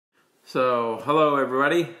So, hello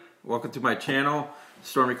everybody. Welcome to my channel,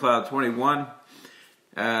 Stormy Cloud 21.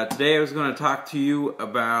 Today I was going to talk to you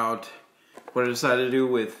about what I decided to do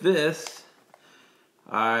with this.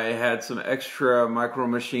 I had some extra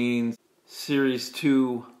Micromachines Series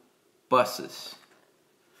 2 buses.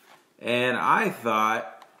 And I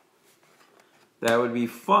thought that would be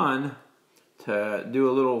fun to do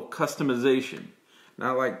a little customization.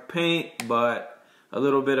 Not like paint, but a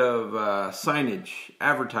little bit of signage,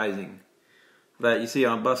 advertising that you see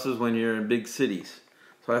on buses when you're in big cities.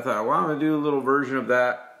 So I thought, well, I'm going to do a little version of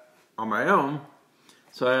that on my own.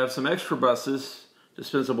 So I have some extra buses,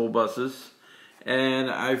 dispensable buses, and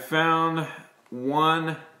I found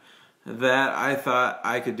one that I thought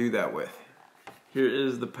I could do that with. Here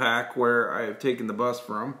is the pack where I have taken the bus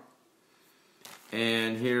from,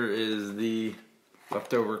 and here is the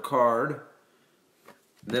leftover card.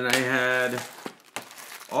 Then I had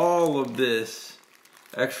all of this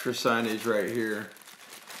extra signage right here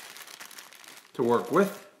to work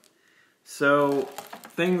with. So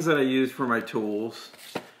things that I use for my tools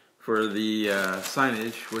for the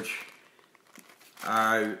signage, which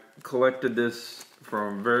I collected this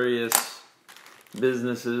from various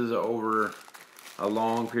businesses over a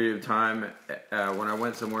long period of time when I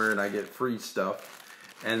went somewhere and I get free stuff.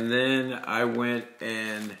 And then I went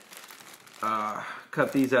and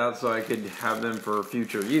cut these out so I could have them for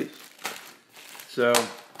future use. So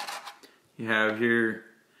you have here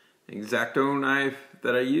an X-Acto knife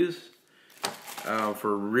that I use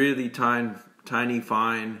for really tiny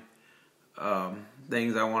fine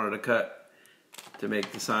things I wanted to cut to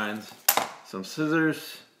make the signs. Some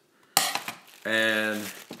scissors and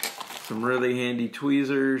some really handy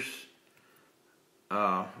tweezers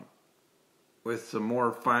with some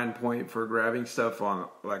more fine point for grabbing stuff on,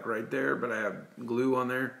 like right there, but I have glue on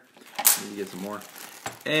there. Need to get some more.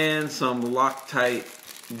 And some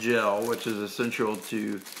Loctite gel, which is essential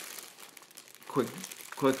to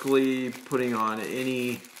quickly putting on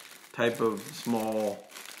any type of small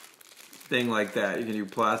thing like that. You can do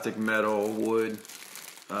plastic, metal, wood,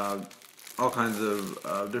 all kinds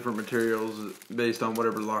of different materials based on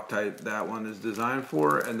whatever Loctite that one is designed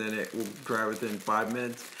for, and then it will dry within 5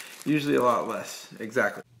 minutes. Usually a lot less,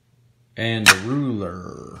 exactly. And a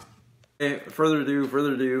ruler. Okay, further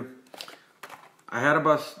ado, I had a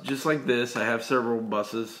bus just like this. I have several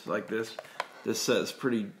buses like this. This set's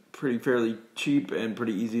pretty fairly cheap and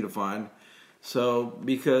pretty easy to find. So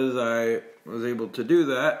because I was able to do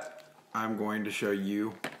that, I'm going to show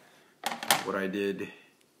you what I did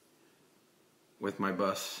with my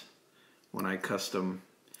bus when I custom.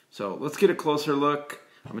 So let's get a closer look.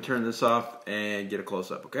 I'm going to turn this off and get a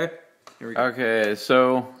close-up, okay? Here we go. Okay,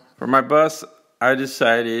 so for my bus, I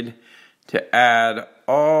decided to add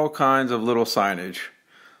all kinds of little signage.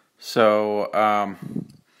 So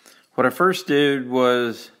what I first did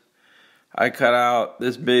was I cut out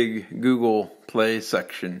this big Google Play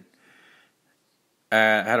section.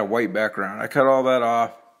 And had a white background. I cut all that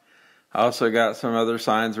off. I also got some other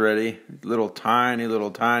signs ready. Little tiny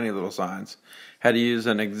signs. Had to use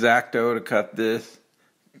an X-Acto to cut this.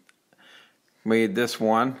 Made this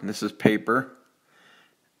one. This is paper.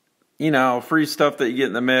 You know, free stuff that you get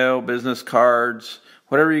in the mail, business cards,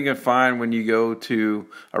 whatever you can find when you go to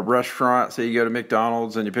a restaurant. Say you go to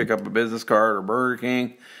McDonald's and you pick up a business card, or Burger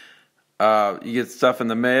King. You get stuff in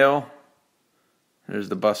the mail. There's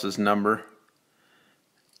the bus's number.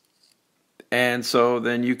 And so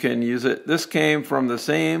then you can use it. This came from the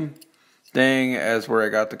same thing as where I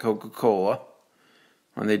got the Coca-Cola,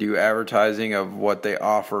 when they do advertising of what they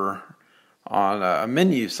offer on a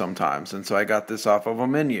menu sometimes. And so I got this off of a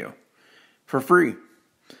menu for free.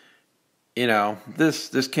 You know,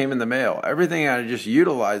 this came in the mail. Everything, I just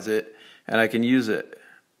utilize it and I can use it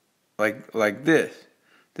like this.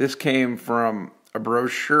 This came from a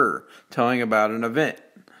brochure telling about an event.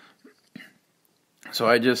 So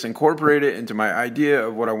I just incorporate it into my idea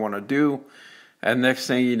of what I want to do. And next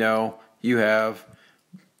thing you know, you have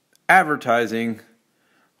advertising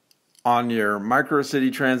on your micro city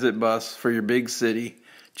transit bus for your big city.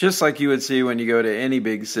 Just like you would see when you go to any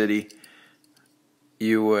big city.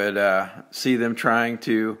 You would see them trying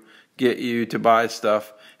to get you to buy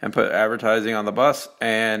stuff and put advertising on the bus.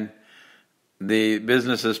 And the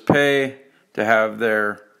businesses pay to have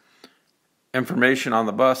their information on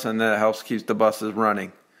the bus, and that helps keep the buses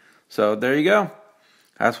running. So there you go.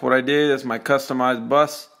 That's what I did. That's my customized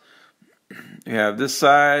bus. We have this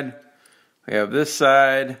side. We have this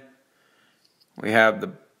side. We have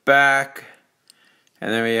the back.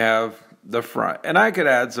 And then we have the front. And I could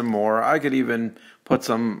add some more. I could even put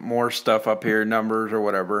some more stuff up here, numbers or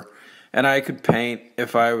whatever. And I could paint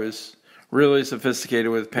if I was really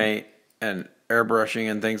sophisticated with paint. and airbrushing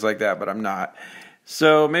and things like that, but I'm not.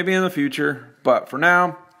 So maybe in the future, but for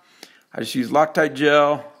now, I just use Loctite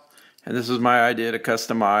gel, and this was my idea to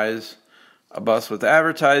customize a bus with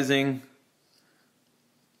advertising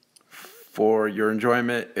for your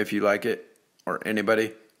enjoyment, if you like it, or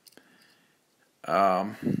anybody.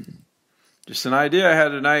 Just an idea I had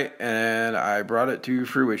tonight, and I brought it to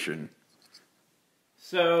fruition.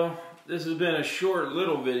 So this has been a short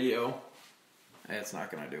little video. It's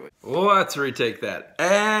not gonna do it. Let's retake that.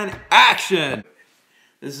 And action!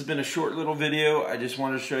 This has been a short little video. I just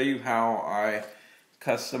wanted to show you how I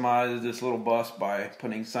customized this little bus by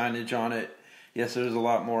putting signage on it. Yes, there's a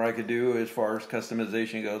lot more I could do as far as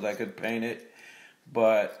customization goes. I could paint it,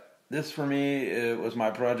 but this for me, it was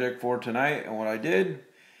my project for tonight. And what I did,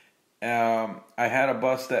 I had a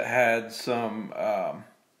bus that had some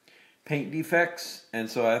paint defects, and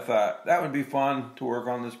so I thought that would be fun to work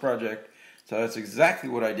on this project. So that's exactly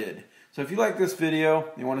what I did. So if you like this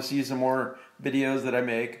video, you want to see some more videos that I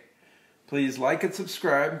make, please like and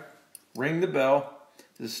subscribe, ring the bell.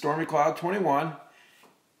 This is Stormy Cloud 21.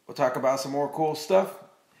 We'll talk about some more cool stuff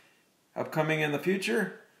upcoming in the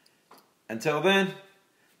future. Until then,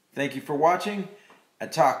 thank you for watching,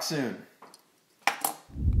 and talk soon.